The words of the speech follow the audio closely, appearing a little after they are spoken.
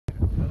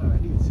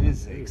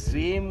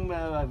extreme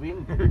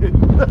wind.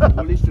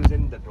 Foolish to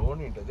send the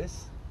drone into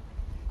this.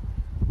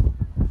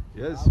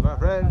 Yes, my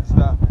friends,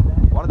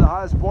 one of the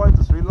highest points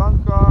of Sri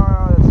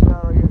Lanka. That's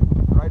where I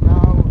am right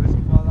now,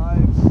 risking our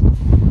lives.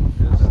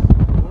 Yes.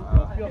 Don't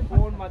drop your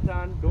phone,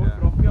 Machan. Don't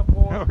drop your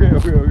phone. Okay.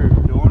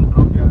 Don't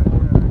drop your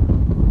phone.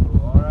 So,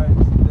 alright,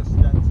 just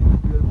can see this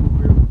beautiful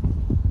view.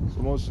 It's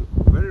the most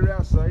very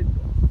rare sight,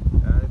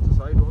 and it's a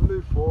sight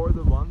only for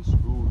the ones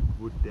who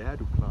would dare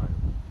to climb.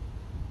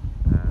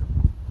 And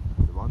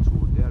the ones who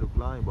would dare to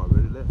climb are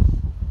very less.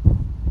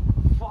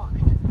 Fuck.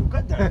 Look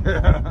at that.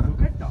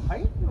 Look at the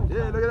height.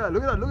 Yeah, look at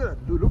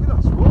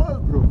that swirl,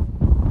 bro.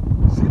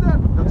 See that?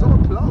 That's all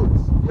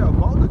clouds. Yeah,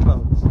 above the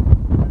clouds.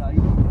 But are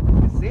you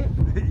safe?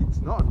 It's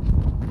not.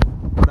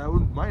 But I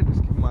wouldn't mind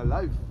risking my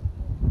life.